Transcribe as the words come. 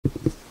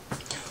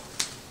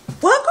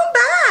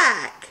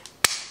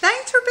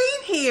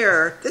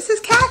here. This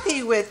is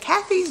Kathy with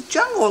Kathy's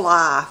Jungle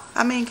Life.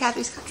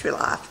 Kathy's Country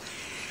Life.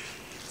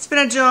 It's been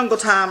a jungle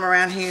time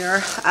around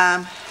here.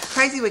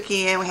 Crazy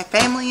weekend. We had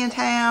family in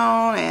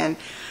town, and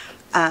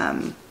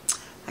I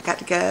got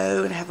to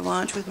go and have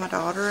lunch with my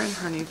daughter and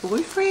her new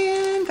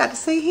boyfriend. Got to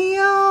see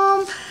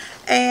him,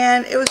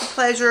 and it was a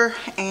pleasure.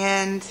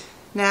 And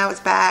now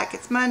it's back.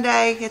 It's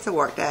Monday. It's a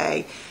work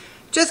day.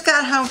 Just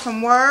got home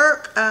from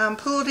work,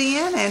 pulled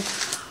in, and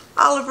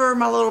Oliver,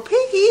 my little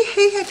piggy,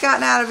 he had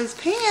gotten out of his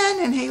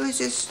pen, and he was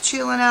just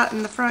chilling out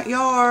in the front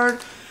yard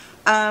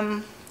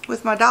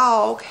with my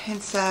dog.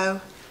 And so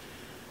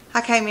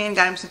I came in,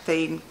 got him some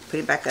feed, and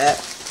put him back up.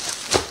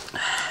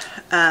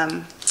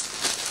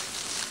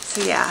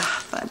 So yeah,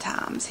 fun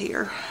times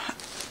here.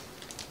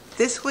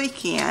 This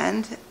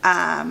weekend,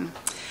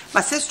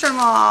 my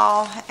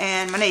sister-in-law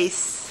and my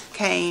niece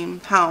came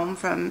home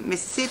from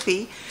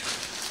Mississippi.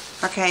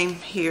 I came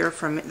here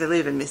from, they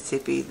live in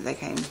Mississippi. They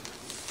came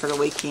for the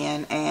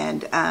weekend,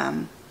 and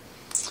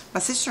my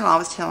sister-in-law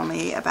was telling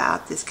me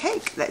about this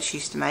cake that she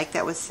used to make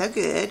that was so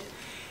good,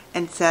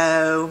 and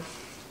so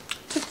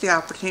took the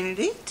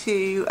opportunity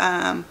to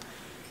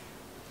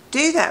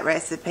do that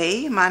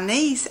recipe. My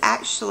niece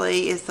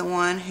actually is the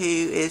one who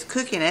is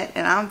cooking it,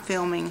 and I'm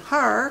filming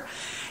her,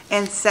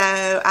 and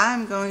so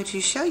I'm going to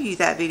show you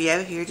that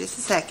video here just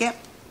a second.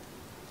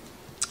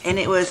 And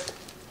it was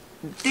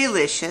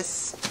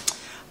delicious.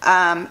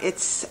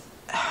 It's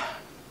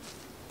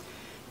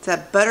a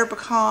butter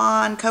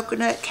pecan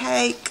coconut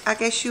cake, I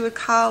guess you would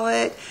call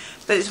it.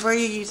 But it's where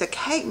you use a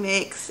cake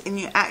mix, and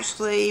you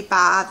actually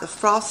buy the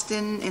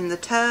frosting in the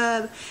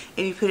tub,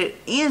 and you put it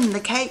in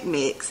the cake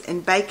mix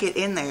and bake it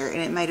in there.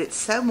 And it made it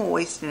so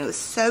moist, and it was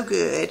so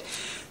good.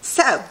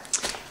 So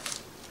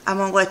I'm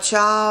going to let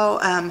y'all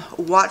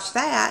watch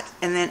that.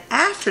 And then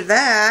after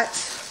that,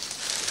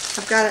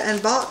 I've got an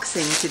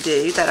unboxing to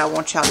do that I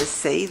want y'all to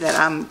see, that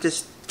I'm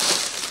just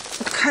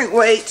can't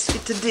wait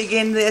to dig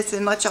in this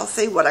and let y'all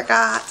see what I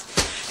got.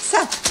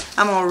 So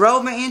I'm going to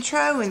roll my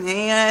intro, and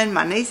then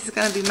my niece is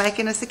going to be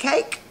making us a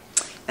cake,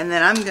 and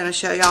then I'm going to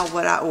show y'all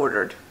what I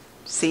ordered.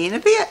 See you in a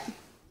bit.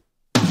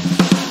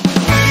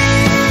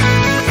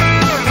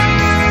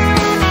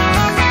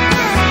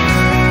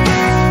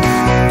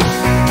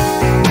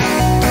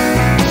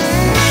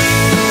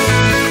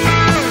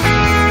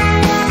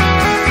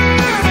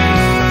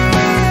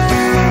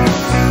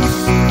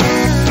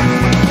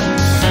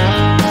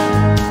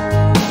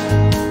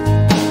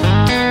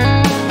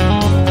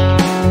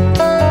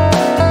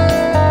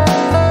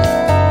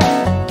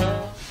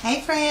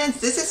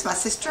 This is my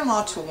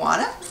sister-in-law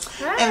Tawana.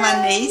 Hi. And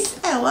my niece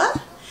Ella,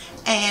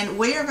 and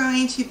we are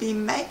going to be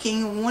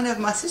making one of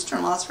my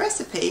sister-in-law's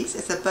recipes.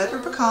 It's a butter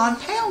pecan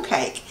pound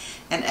cake,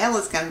 and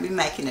Ella's going to be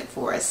making it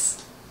for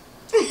us.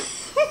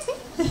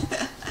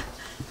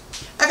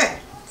 Okay,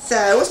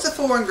 so what's the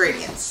 4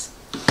 ingredients?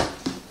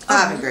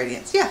 5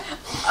 ingredients, yeah.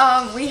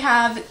 We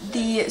have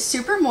the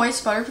super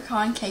moist butter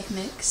pecan cake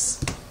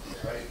mix,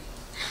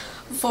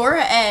 4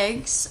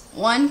 eggs,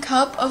 1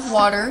 cup of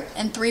water,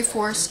 and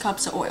 3/4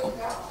 cups of oil.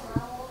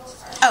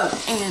 Oh,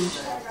 and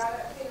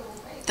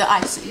the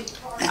icing.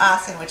 The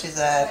icing, which is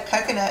a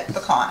coconut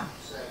pecan.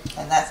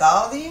 And that's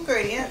all the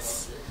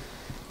ingredients.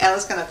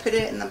 Ella's going to put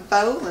it in the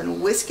bowl and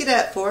whisk it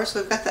up for us.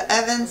 We've got the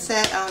oven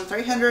set on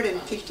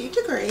 350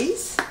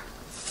 degrees.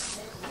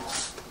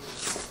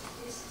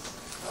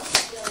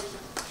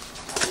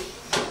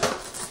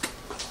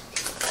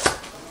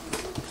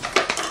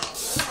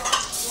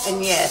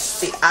 And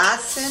yes, the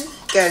icing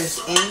goes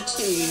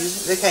into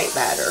the cake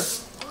batter.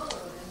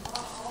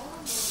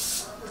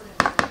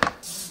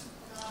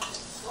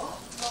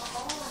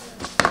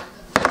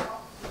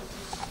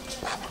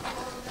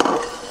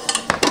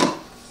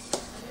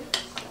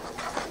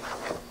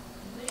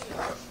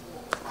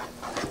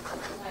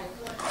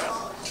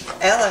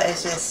 Ella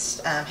is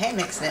just hand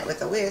mixing it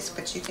with a whisk,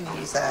 but you can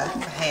use a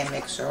hand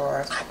mixer or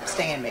a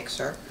stand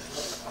mixer.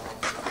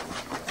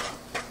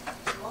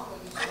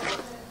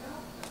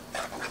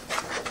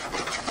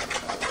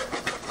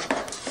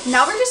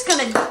 Now we're just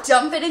going to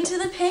dump it into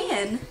the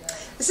pan.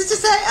 This is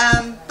just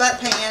a butt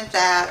pan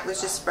that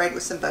was just sprayed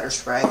with some butter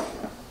spray.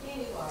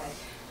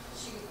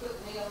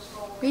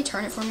 Will you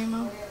turn it for me,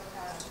 Mom?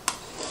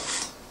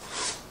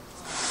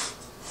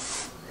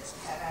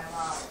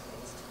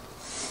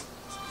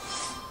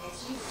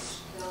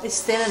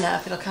 It's thin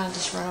enough, it'll kind of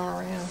just run all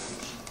around.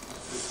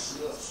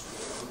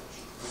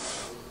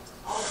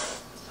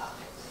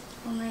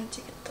 I'm ready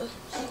to get the...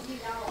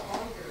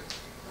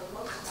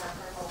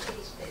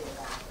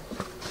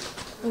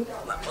 Ooh,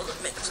 that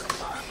wasn't mixing.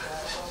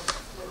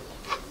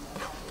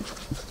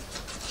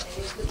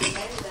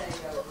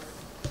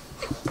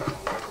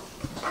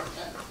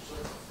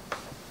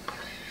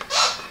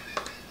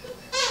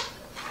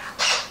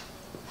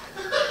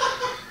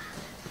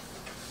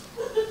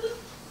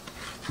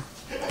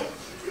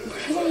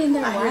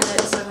 I hear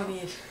that so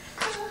many.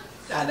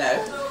 I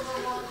know.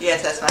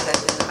 Yes, that's my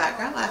husband in the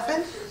background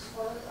laughing.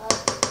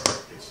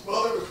 His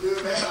mother was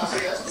doing that. I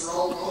said, that's the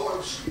wrong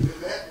one. She did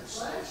that.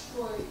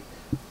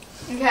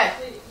 Okay.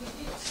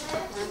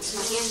 Rinse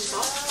my hands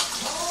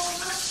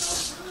off.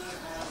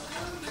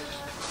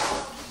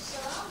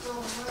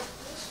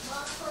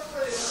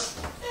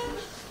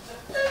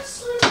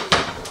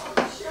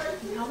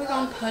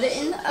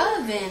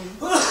 oven.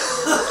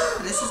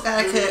 And this is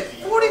going to cook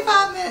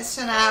 45 minutes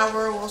to an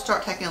hour. We'll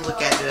start taking a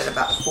look at it at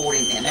about 40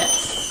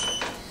 minutes.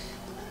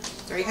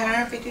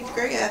 350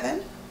 degree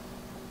oven.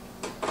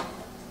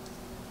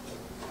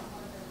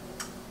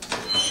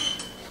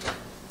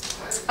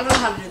 I don't know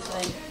how to do the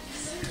thing.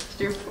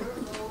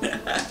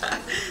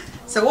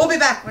 So we'll be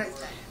back when it's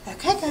done.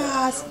 Okay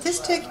guys, this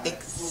took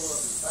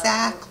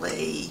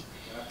exactly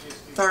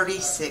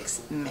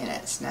 36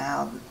 minutes.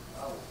 Now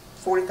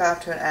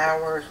 45 to an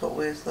hour is what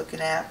we was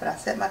looking at, but I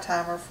set my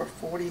timer for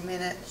 40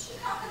 minutes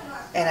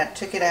and I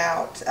took it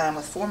out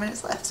with 4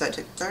 minutes left, so it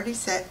took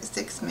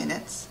 36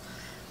 minutes.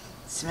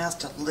 It smells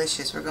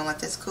delicious. We're going to let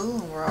this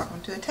cool and we're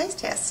going to do a taste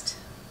test.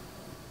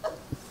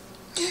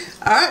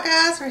 Alright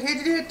guys, we're here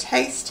to do a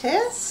taste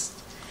test.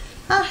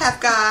 I have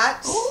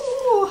got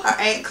our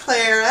Aunt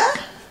Clara.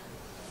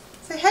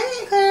 Say hey,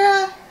 Aunt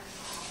Clara.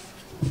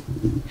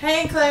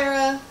 Hey,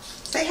 Clara.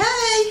 Say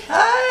hey.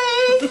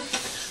 Hey.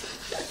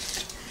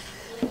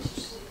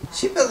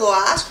 She put a little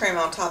ice cream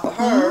on top of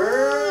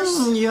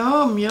hers.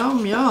 Yum,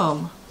 yum,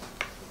 yum.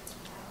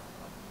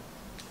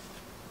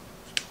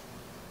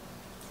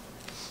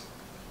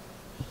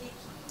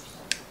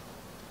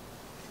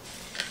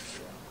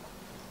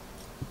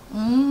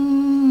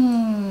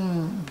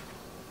 Mmm.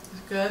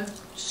 It's good.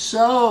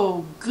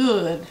 So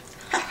good.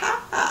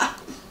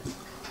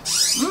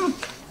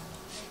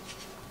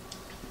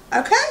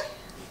 Okay.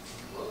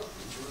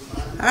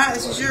 Alright,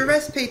 this is your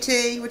recipe,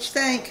 T. What you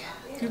think?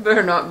 You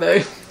better not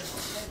be.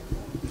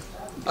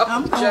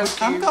 I'm gonna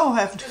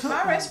have to It's cook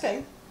my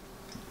recipe.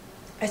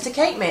 It's a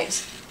cake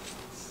mix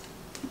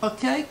a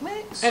cake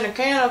mix. and a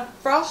can of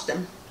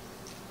frosting.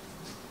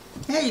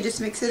 Yeah, you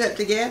just mix it up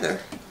together.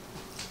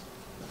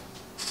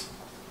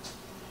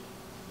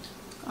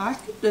 I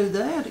could do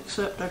that,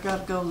 except I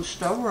gotta go to the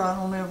store. I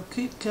don't ever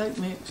keep cake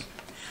mix.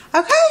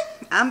 Okay,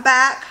 I'm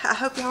back. I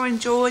hope y'all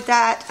enjoyed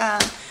that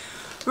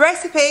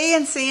recipe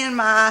and seeing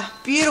my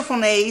beautiful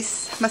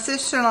niece, my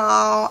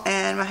sister-in-law,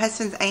 and my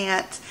husband's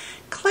aunt,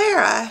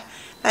 Clara.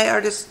 They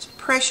are just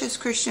precious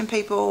Christian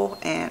people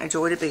and a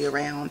joy to be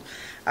around.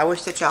 I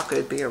wish that y'all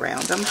could be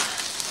around them.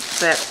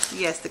 But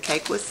yes, the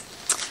cake was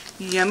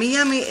yummy,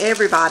 yummy.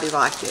 Everybody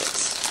liked it.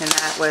 And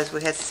that was,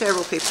 we had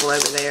several people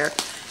over there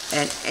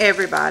and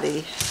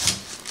everybody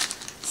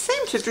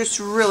seemed to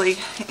just really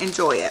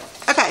enjoy it.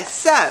 Okay,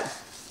 so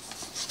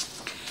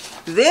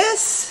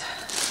this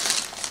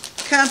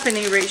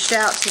company reached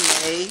out to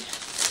me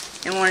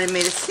and wanted me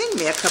to send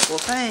me a couple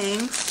of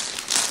things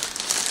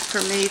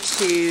for me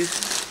to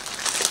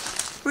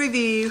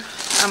review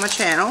on my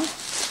channel.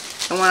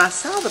 And when I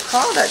saw the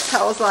products,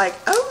 I was like,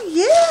 oh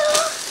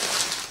yeah!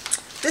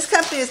 This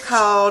company is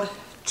called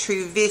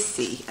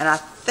Tivisiy, and I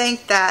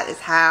think that is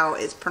how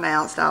it's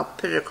pronounced. I'll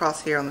put it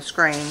across here on the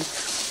screen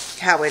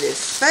how it is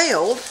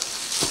spelled.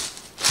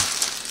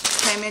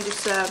 Came in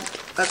just a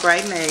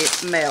gray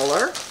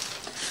mailer.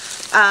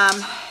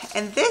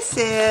 And this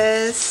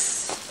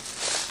is,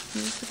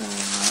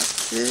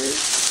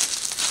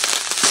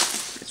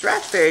 it's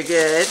wrapped very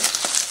good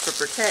for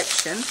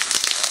protection.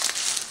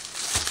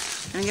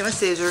 Let me get my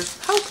scissors.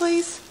 Hold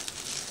please.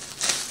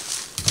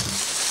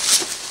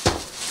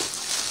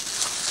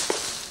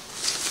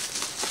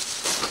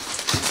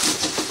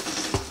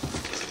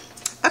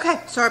 Okay,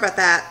 sorry about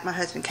that. My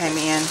husband came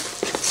in,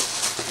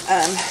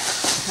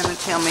 trying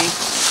to tell me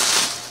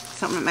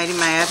something that made him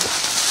mad.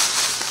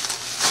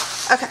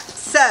 Okay,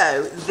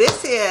 so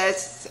this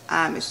is,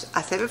 I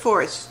said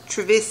before, it's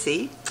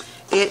Tivisiy.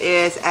 It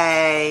is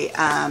a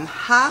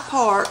High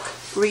Park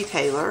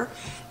retailer,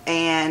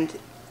 and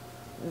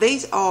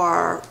these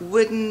are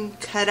wooden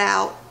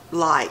cutout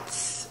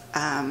lights,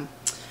 I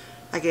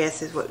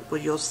guess is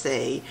what you'll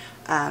see,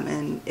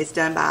 and it's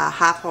done by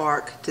High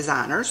Park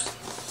designers.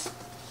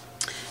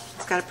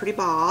 It's got a pretty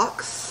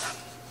box.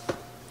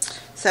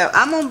 So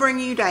I'm going to bring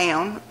you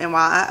down and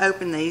while I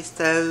open these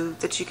so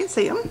that you can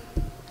see them.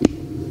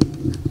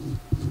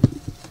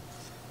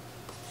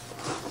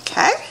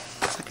 Okay,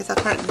 I guess I'll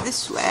turn it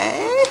this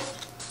way.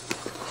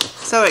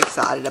 So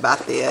excited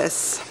about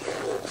this.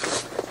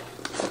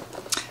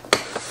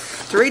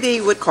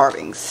 3D wood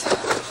carvings.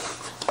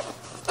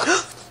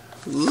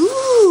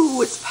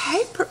 Ooh, it's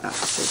paper.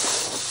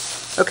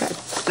 Oh, okay,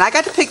 and I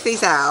got to pick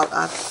these out.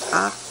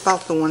 I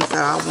bought the ones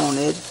that I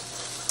wanted.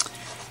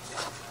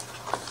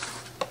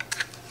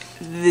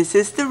 This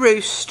is the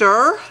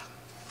rooster.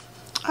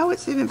 Oh,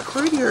 it's even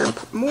prettier,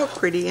 more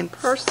pretty in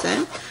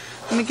person.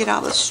 Let me get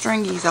all the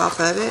stringies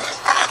off of it.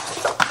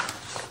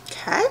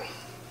 Okay.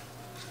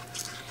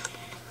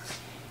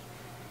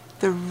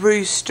 The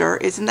rooster,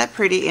 isn't that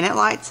pretty? And it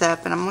lights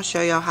up, and I'm going to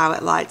show y'all how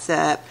it lights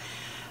up.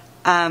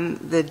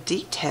 The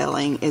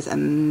detailing is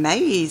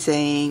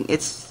amazing.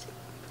 It's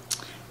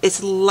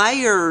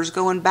layers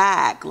going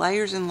back,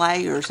 layers and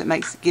layers. It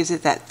gives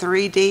it that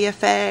 3D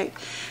effect.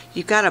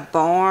 You've got a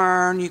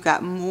barn, you've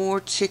got more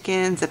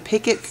chickens, a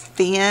picket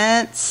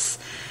fence,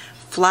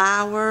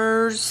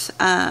 flowers,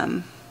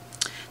 the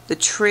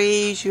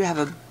trees. You have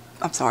a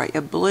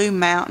blue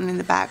mountain in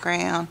the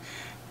background.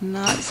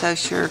 Not so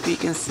sure if you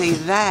can see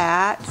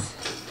that.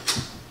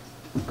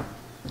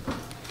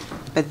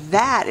 But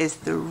that is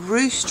the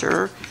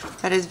rooster.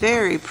 That is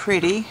very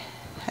pretty.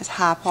 It has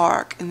High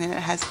Park, and then it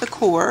has the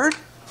cord.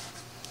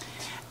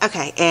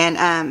 Okay,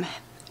 and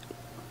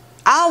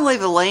I'll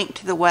leave a link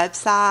to the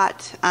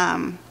website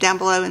down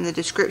below in the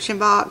description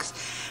box.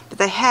 But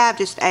they have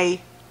just a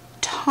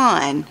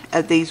ton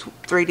of these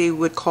 3D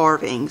wood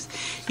carvings.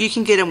 You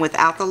can get them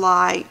without the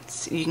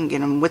lights. You can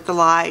get them with the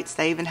lights.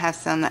 They even have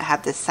some that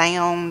have the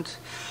sound.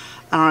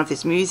 I don't know if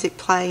it's music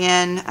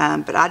playing,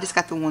 but I just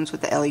got the ones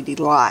with the LED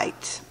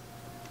light.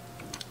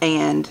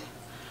 And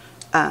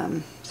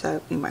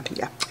so anyway,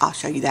 yeah, I'll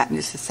show you that in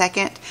just a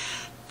second.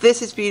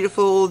 This is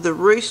beautiful. The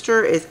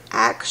rooster is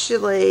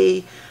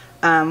actually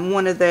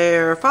one of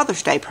their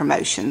Father's Day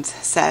promotions.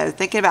 So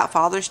thinking about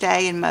Father's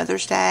Day and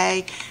Mother's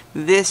Day,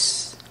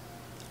 this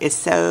is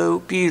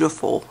so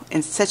beautiful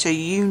and such a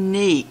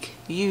unique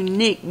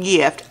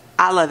gift.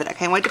 I love it. I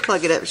can't wait to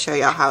plug it up and show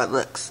y'all how it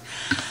looks.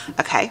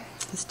 Okay,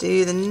 let's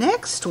do the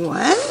next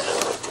one.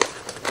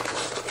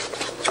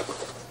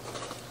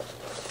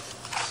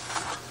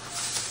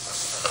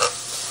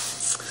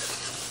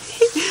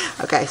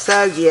 Okay,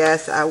 so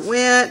yes, I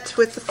went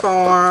with the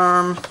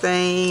farm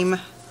theme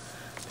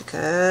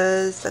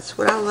because that's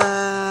what I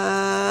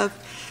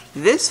love.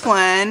 This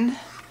one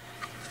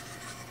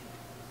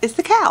is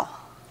the cow.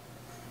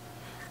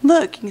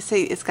 Look, you can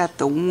see it's got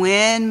the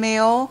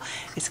windmill.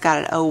 It's got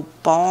an old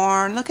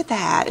barn. Look at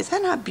that. Is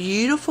that not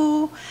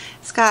beautiful?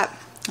 It's got,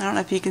 I don't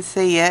know if you can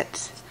see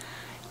it,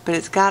 but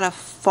it's got a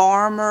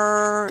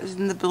farmer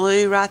in the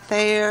blue right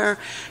there.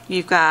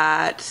 You've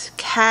got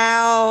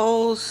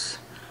cows,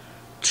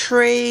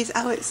 trees.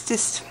 Oh, it's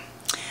just,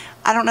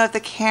 I don't know if the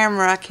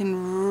camera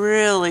can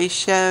really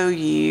show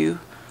you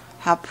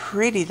how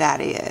pretty that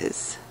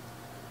is.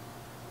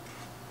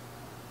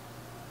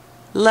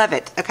 Love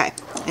it. Okay,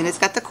 and it's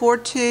got the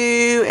cord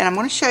too, and I'm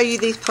going to show you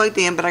these plugged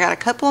in, but I got a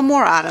couple of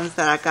more items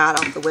that I got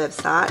off the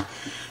website.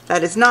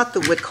 That is not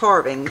the wood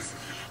carvings.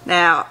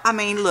 Now, I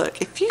mean,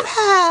 look, if you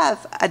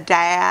have a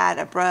dad,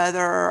 a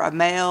brother, a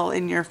male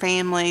in your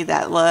family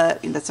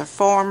that's a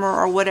farmer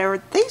or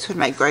whatever, these would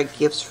make great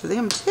gifts for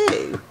them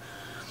too.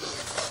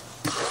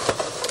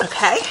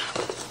 Okay.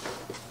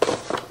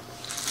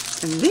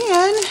 And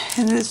then,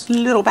 in this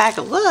little bag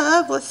of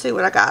love, let's see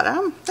what I got.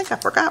 I think I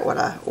forgot what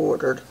I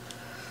ordered.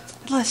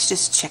 Let's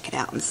just check it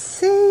out and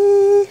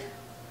see.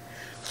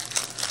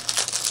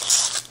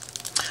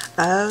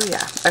 Oh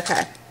yeah,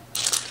 okay.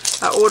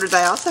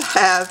 They also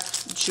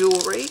have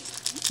jewelry,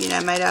 you know,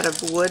 made out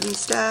of wood and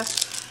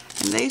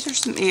stuff. And these are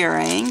some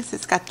earrings.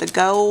 It's got the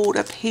gold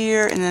up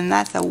here, and then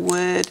that's a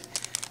wood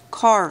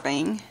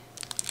carving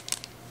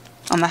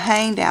on the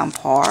hang down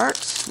part.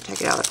 Let me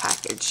take it out of the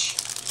package.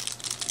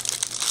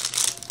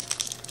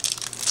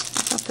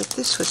 I thought that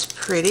this was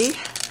pretty.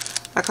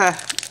 Okay,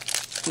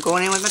 I'm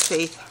going in with my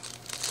teeth.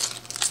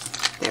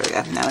 There we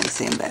go. Now I can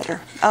see them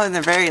better. Oh, and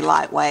they're very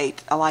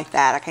lightweight. I like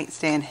that. I can't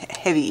stand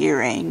heavy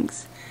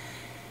earrings.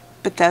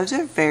 But those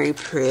are very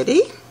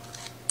pretty.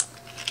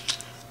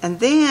 And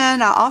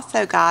then I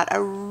also got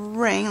a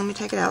ring. Let me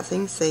take it out so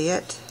you can see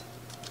it.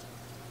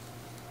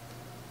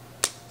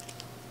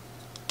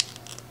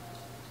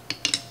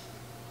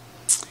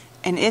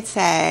 And it's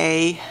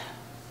a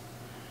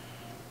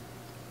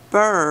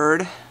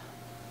bird.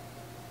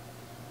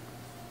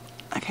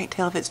 I can't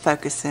tell if it's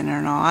focusing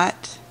or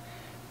not.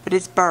 But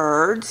it's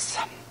birds.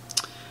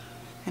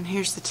 And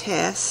here's the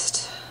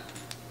test.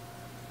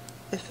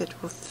 If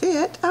it will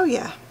fit. Oh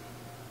yeah.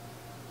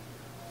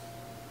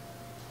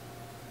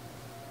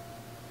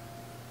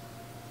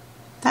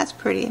 That's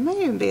pretty. It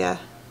may even be a,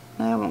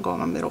 no, I won't go on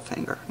my middle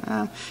finger.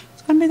 No,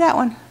 it's going to be that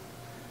one.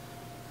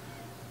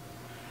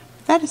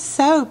 That is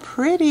so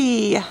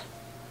pretty. Okay,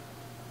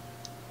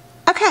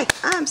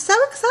 I'm so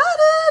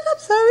excited. I'm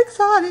so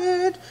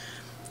excited.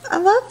 I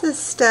love this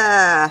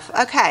stuff.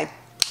 Okay.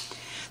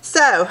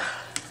 So,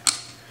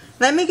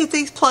 let me get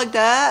these plugged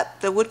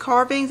up, the wood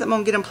carvings. I'm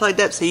going to get them plugged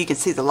up so you can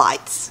see the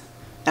lights.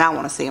 And I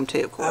want to see them too,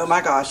 of course. Oh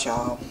my gosh,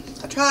 y'all.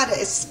 I tried to,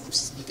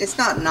 it's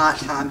not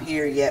nighttime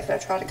here yet, but I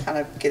tried to kind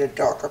of get a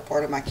darker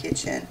part of my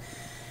kitchen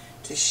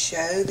to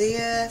show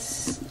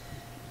this.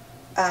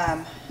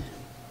 Oh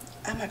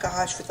my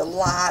gosh, with the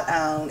light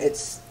on,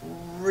 it's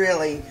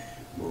really,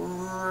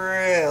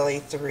 really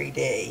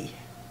 3D.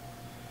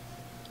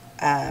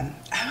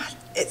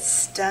 It's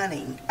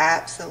stunning.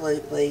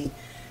 Absolutely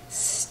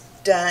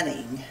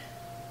stunning.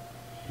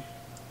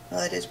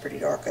 Well, it is pretty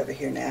dark over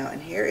here now.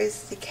 And here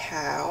is the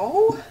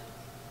cow.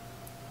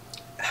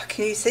 Oh,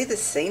 can you see the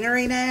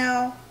scenery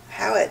now?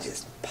 How it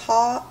just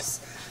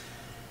pops.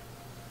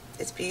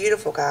 It's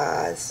beautiful,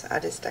 guys. I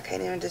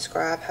can't even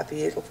describe how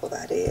beautiful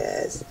that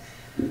is.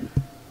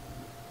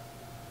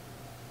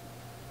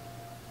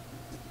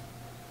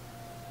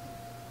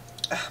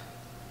 Oh,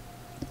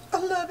 I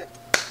love it.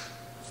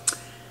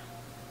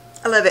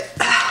 I love it.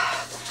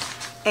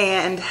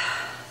 And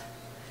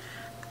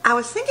I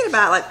was thinking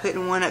about like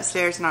putting one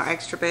upstairs in our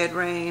extra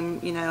bedroom,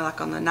 you know, like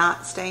on the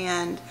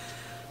nightstand.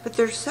 But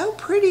they're so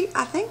pretty.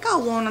 I think I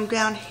want them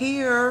down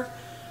here.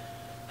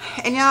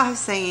 And y'all have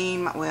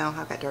seen, well,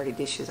 I've got dirty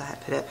dishes I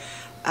had put up.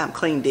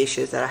 clean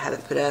dishes that I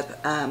haven't put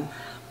up.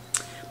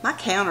 My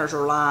counters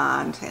are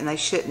lined, and they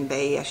shouldn't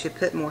be. I should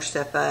put more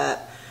stuff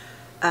up.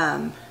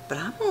 But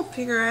I'm going to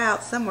figure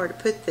out somewhere to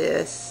put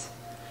this.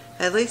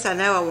 At least I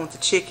know I want the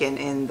chicken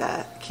in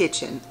the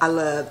kitchen. I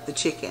love the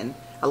chicken.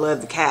 I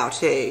love the cow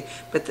too.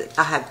 But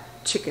I have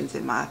chickens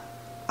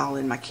all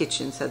in my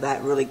kitchen, so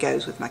that really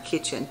goes with my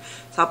kitchen.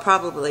 So I'll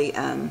probably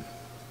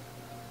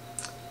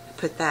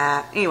put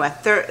that. Anyway,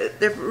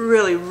 they're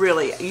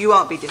really, you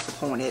won't be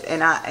disappointed.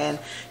 And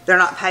they're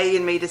not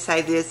paying me to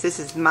say this. This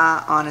is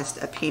my honest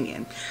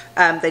opinion.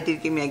 They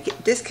did give me a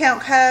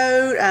discount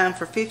code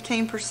for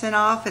 15%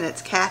 off, and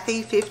it's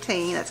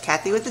Cathy15. That's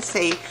Cathy with a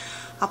C.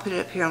 I'll put it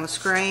up here on the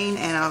screen,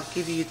 and I'll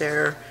give you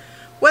their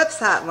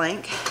website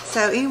link.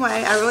 So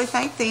anyway, I really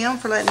thank them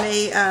for letting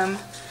me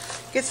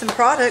get some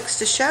products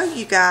to show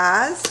you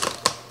guys.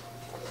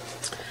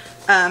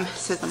 It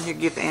says on here,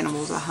 give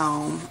animals a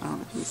home. I don't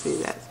know if you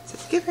see that. It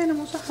says, give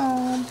animals a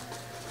home.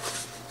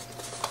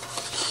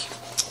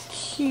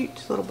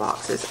 Cute little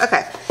boxes.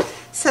 Okay,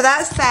 so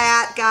that's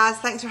that, guys.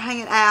 Thanks for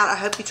hanging out. I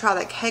hope you try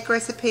that cake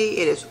recipe.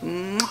 It is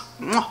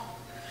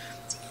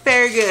it's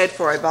very good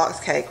for a box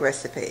cake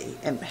recipe.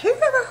 And who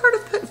ever heard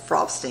of putting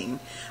frosting,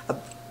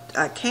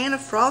 a can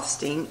of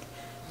frosting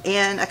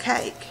in a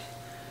cake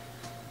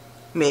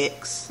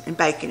mix and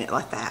baking it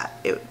like that?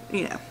 It,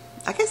 you know,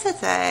 I guess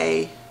that's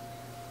a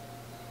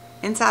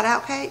inside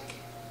out cake.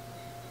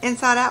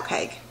 Inside out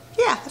cake.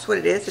 Yeah, that's what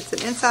it is. It's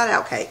an inside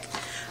out cake.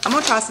 I'm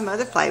going to try some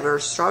other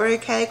flavors. Strawberry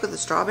cake with a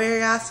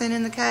strawberry icing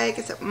in the cake.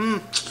 It's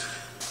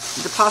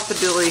the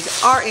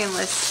possibilities are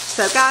endless.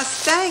 So guys,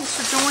 thanks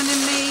for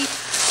joining me.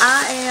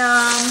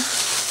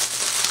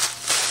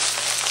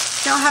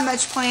 Don't have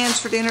much plans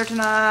for dinner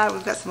tonight.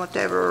 We've got some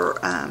leftover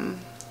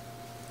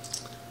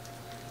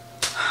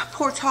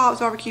pork chops,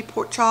 barbecue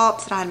pork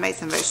chops, and I had made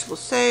some vegetable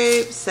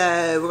soup.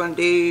 So we're going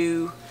to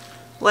do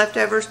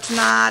leftovers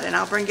tonight, and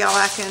I'll bring y'all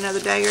back in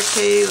another day or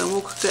two, and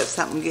we'll cook up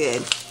something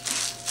good.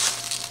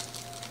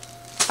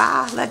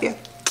 Bye. Love you.